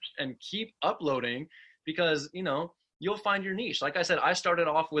discouraged and keep uploading, because, you know, you'll find your niche. Like I said, I started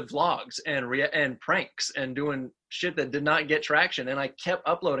off with vlogs and pranks and doing shit that did not get traction. And I kept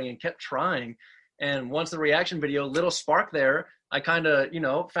uploading and kept trying. And once the reaction video, little spark there, I kind of, you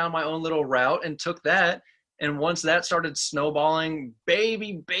know, found my own little route and took that. And once that started snowballing,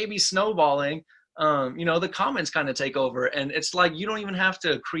 baby snowballing, you know, the comments kind of take over. And it's like, you don't even have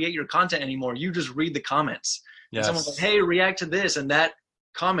to create your content anymore. You just read the comments. And someone's like, hey, react to this. And that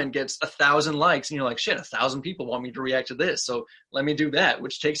comment gets 1,000 likes. And you're like, shit, 1,000 people want me to react to this. So let me do that,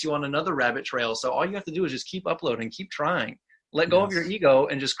 which takes you on another rabbit trail. So all you have to do is just keep uploading, keep trying, let go of your ego,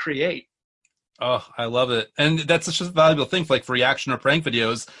 and just create. Oh, I love it. And that's such a valuable thing. Like for reaction or prank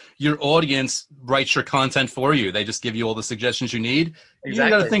videos, your audience writes your content for you. They just give you all the suggestions you need. You don't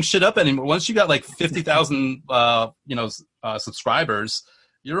got to think shit up anymore. Once you got like 50,000, subscribers,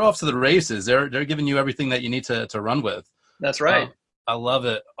 you're off to the races. They're giving you everything that you need to run with. That's right. I love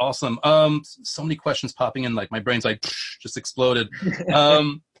it. Awesome. So many questions popping in. Like my brain's like just exploded.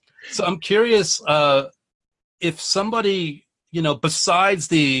 So I'm curious if somebody, you know, besides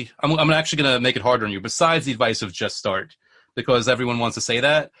I'm actually going to make it harder on you, besides the advice of just start, because everyone wants to say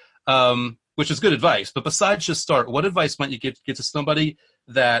that, which is good advice. But besides just start, what advice might you give to somebody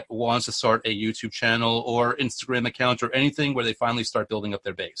that wants to start a YouTube channel or Instagram account or anything where they finally start building up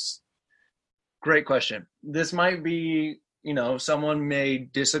their base? Great question. This might be, you know, someone may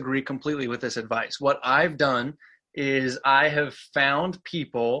disagree completely with this advice. What I've done is I have found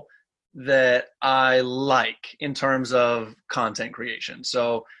people that I like in terms of content creation.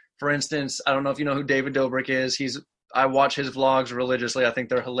 So for instance, I don't know if you know who David Dobrik is. I watch his vlogs religiously. I think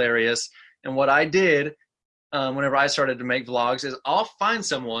they're hilarious. And what I did whenever I started to make vlogs is I'll find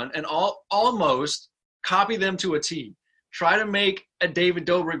someone and I'll almost copy them to a T. Try to make a David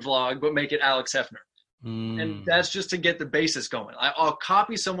Dobrik vlog, but make it Alex Hefner. And that's just to get the basis going. I'll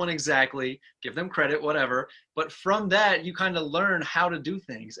copy someone exactly, give them credit, whatever. But from that, you kind of learn how to do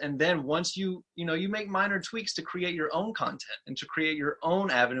things. And then once you make minor tweaks to create your own content and to create your own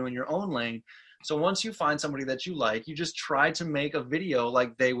avenue in your own lane. So once you find somebody that you like, you just try to make a video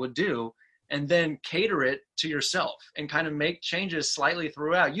like they would do, and then cater it to yourself and kind of make changes slightly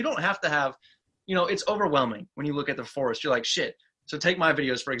throughout. You don't have to have, you know, it's overwhelming when you look at the forest. You're like, shit. So take my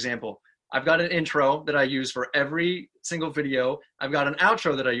videos, for example. I've got an intro that I use for every single video. I've got an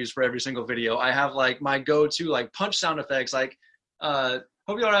outro that I use for every single video. I have like my go-to like punch sound effects, like hope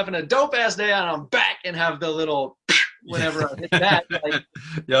you are having a dope ass day and I'm back, and have the little whenever I hit that. Like,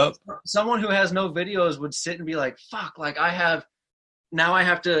 yep. Someone who has no videos would sit and be like, fuck, like now I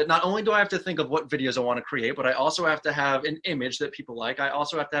have to, not only do I have to think of what videos I want to create, but I also have to have an image that people like. I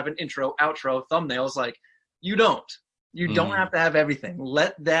also have to have an intro, outro, thumbnails. Like you don't have to have everything.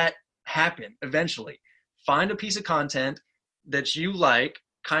 Let that happen eventually. Find a piece of content that you like,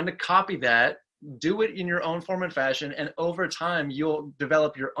 kind of copy that, do it in your own form and fashion, and over time you'll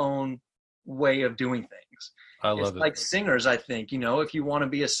develop your own way of doing things. I love it. Like singers, I think, you know, if you want to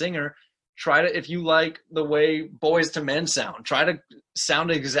be a singer, if you like the way Boys to Men sound, try to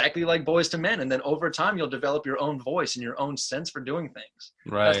sound exactly like Boys to Men, and then over time you'll develop your own voice and your own sense for doing things.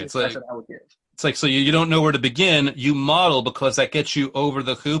 Right. That's what I would give. It's like, so you don't know where to begin, you model, because that gets you over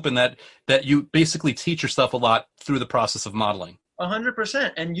the hoop, and that you basically teach yourself a lot through the process of modeling.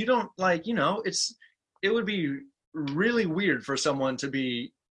 100%. And you don't, like, you know, it would be really weird for someone to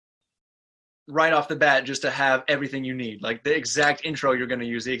be right off the bat just to have everything you need, like the exact intro you're going to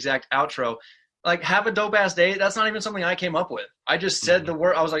use, the exact outro. like have a dope ass day. That's not even something I came up with. I just said the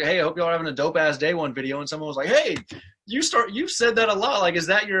word. I was like, hey, I hope y'all are having a dope ass day one video. And someone was like, hey, you've said that a lot. Like, is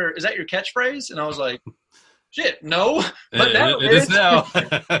that your catchphrase? And I was like, shit, no. But now it is now.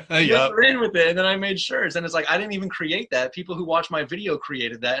 Yep. We're in with it. And then I made shirts. And it's like, I didn't even create that. People who watch my video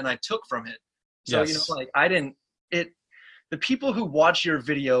created that and I took from it. So, you know, like the people who watch your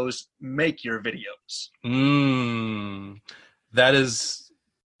videos make your videos.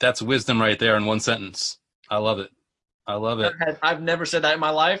 That's wisdom right there in one sentence. I love it. I love it. I've never said that in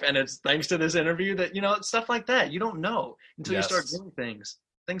my life, and it's thanks to this interview that, you know, stuff like that. You don't know until you start doing things.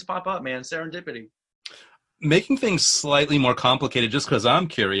 Things pop up, man. Serendipity. Making things slightly more complicated, just because I'm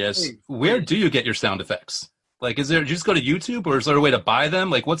curious, where do you get your sound effects? Like, do you just go to YouTube, or is there a way to buy them?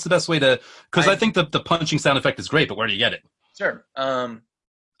 Like, what's the best way to, because I think the punching sound effect is great, but where do you get it? Sure. I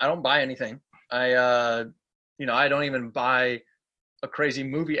don't buy anything. I don't even buy a crazy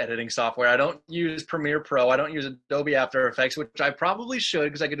movie editing software. I don't use Premiere Pro. I don't use Adobe After Effects, which I probably should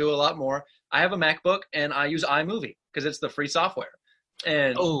because I could do a lot more. I have a MacBook and I use iMovie because it's the free software.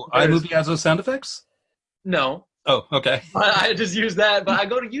 And iMovie has those sound effects? No. Oh, okay. I just use that, but I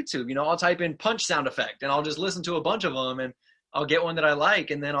go to YouTube. You know, I'll type in punch sound effect and I'll just listen to a bunch of them and I'll get one that I like,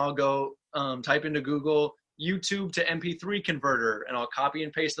 and then I'll go type into Google YouTube to MP3 converter, and I'll copy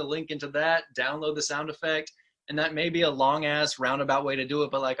and paste the link into that, download the sound effect. And that may be a long ass roundabout way to do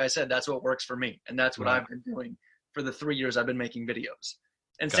it. But like I said, that's what works for me. And that's what I've been doing for the 3 years I've been making videos.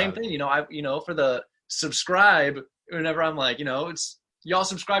 And same thing, for the subscribe, whenever I'm like, it's y'all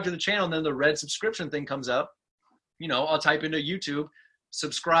subscribe to the channel, and then the red subscription thing comes up, I'll type into YouTube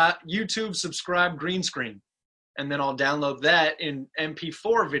subscribe green screen. And then I'll download that in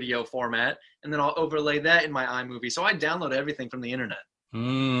MP4 video format. And then I'll overlay that in my iMovie. So I download everything from the internet.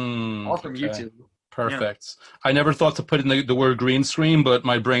 All from YouTube. Perfect. Yeah. I never thought to put in the word green screen, but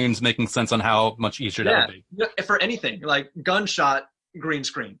my brain's making sense on how much easier that would be. Yeah, for anything, like gunshot green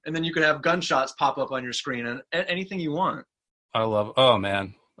screen. And then you could have gunshots pop up on your screen and anything you want. Oh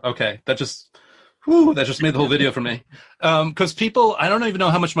man. Okay. That just made the whole video for me. Because people, I don't even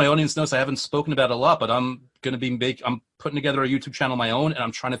know how much my audience knows. I haven't spoken about it a lot, but I'm putting together a YouTube channel of my own, and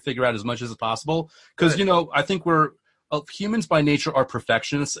I'm trying to figure out as much as possible. Because, I think humans by nature are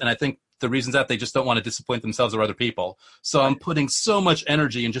perfectionists, and I think the reason's that they just don't want to disappoint themselves or other people. So I'm putting so much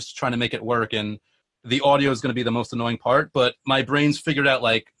energy in just trying to make it work, and the audio is going to be the most annoying part, but my brain's figured out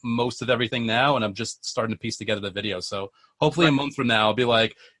like most of everything now, and I'm just starting to piece together the video. So hopefully a month from now, I'll be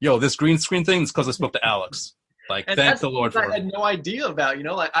like, yo, this green screen thing is because I spoke to Alex. Like, and thank the Lord for it. I had no idea about,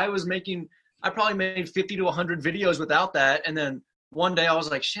 like I probably made 50 to 100 videos without that. And then one day I was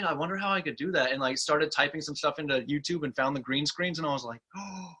like, shit, I wonder how I could do that. And like started typing some stuff into YouTube and found the green screens. And I was like,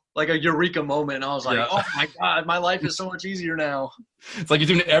 oh, like a eureka moment. And I was like, oh my God, my life is so much easier now. It's like you're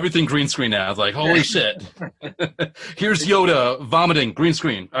doing everything green screen now. It's like, holy shit. Here's Yoda vomiting, green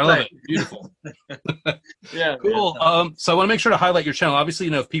screen. I love it. Beautiful. Yeah. Cool. So I want to make sure to highlight your channel. Obviously,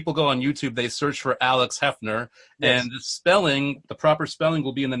 if people go on YouTube, they search for Alex Heffner, and the proper spelling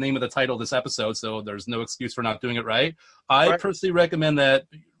will be in the name of the title of this episode. So there's no excuse for not doing it right. I personally recommend that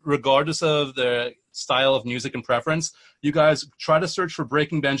regardless of the style of music and preference, you guys try to search for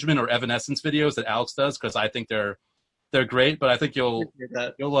Breaking Benjamin or Evanescence videos that Alex does, because I think they're great, but I think you'll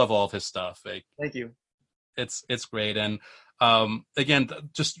love all of his stuff. Like, thank you. It's great. And again,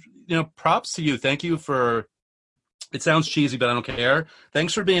 just props to you. Thank you for, it sounds cheesy, but I don't care.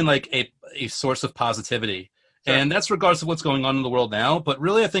 Thanks for being like a source of positivity. Sure. And that's regardless of what's going on in the world now. But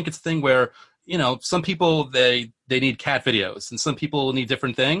really, I think it's a thing where, some people, they need cat videos and some people need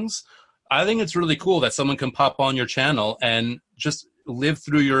different things. I think it's really cool that someone can pop on your channel and just live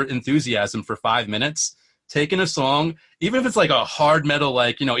through your enthusiasm for 5 minutes, taking a song, even if it's like a hard metal,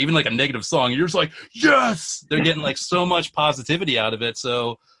 like, even like a negative song, you're just like, yes, they're getting like so much positivity out of it.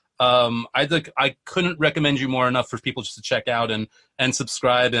 So I couldn't recommend you more enough for people just to check out and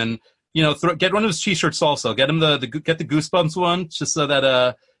subscribe, and, get one of his t-shirts also. Get him get the Goosebumps one, just so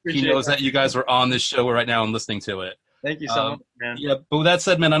that he knows that you guys are on this show right now and listening to it. Thank you so much, man. Yeah, but with that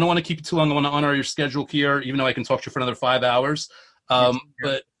said, man, I don't want to keep you too long. I want to honor your schedule here, even though I can talk to you for another 5 hours.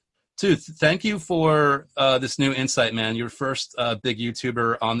 But, dude, thank you for this new insight, man. You're first big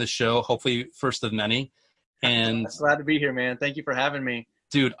YouTuber on this show, hopefully first of many. And I'm glad to be here, man. Thank you for having me.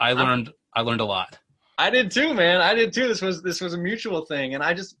 Dude, I learned a lot. I did too, man. I did too. This was a mutual thing. And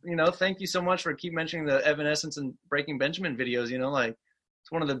I just, thank you so much for keep mentioning the Evanescence and Breaking Benjamin videos. Like,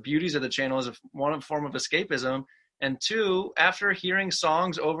 it's one of the beauties of the channel is one form of escapism. And two, after hearing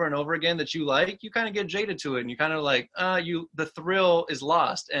songs over and over again that you like, you kind of get jaded to it, and you kind of like, the thrill is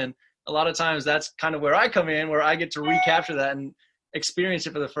lost. And a lot of times that's kind of where I come in, where I get to recapture that and experience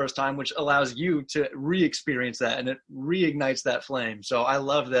it for the first time, which allows you to re-experience that, and it reignites that flame. So I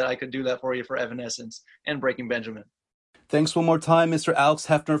love that I could do that for you for Evanescence and Breaking Benjamin. Thanks one more time, Mr. Alex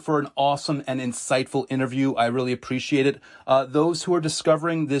Heffner, for an awesome and insightful interview. I really appreciate it. Those who are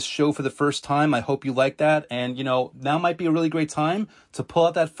discovering this show for the first time, I hope you like that. And, now might be a really great time to pull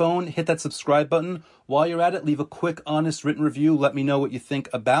out that phone, hit that subscribe button. While you're at it, leave a quick, honest written review. Let me know what you think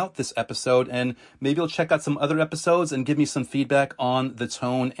about this episode, and maybe you'll check out some other episodes and give me some feedback on the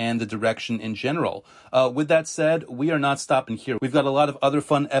tone and the direction in general. With that said, we are not stopping here. We've got a lot of other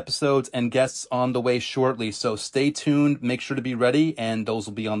fun episodes and guests on the way shortly, so stay tuned. Make sure to be ready, and those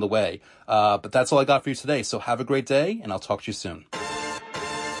will be on the way. But that's all I got for you today, so have a great day, and I'll talk to you soon.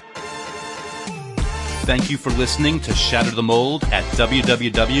 Thank you for listening to Shatter the Mold at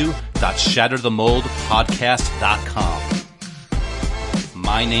www.shatterthemoldpodcast.com.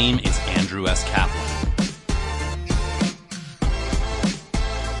 My name is Andrew S. Kaplan.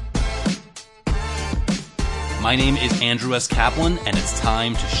 My name is Andrew S. Kaplan, and it's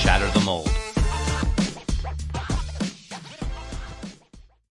time to shatter the mold.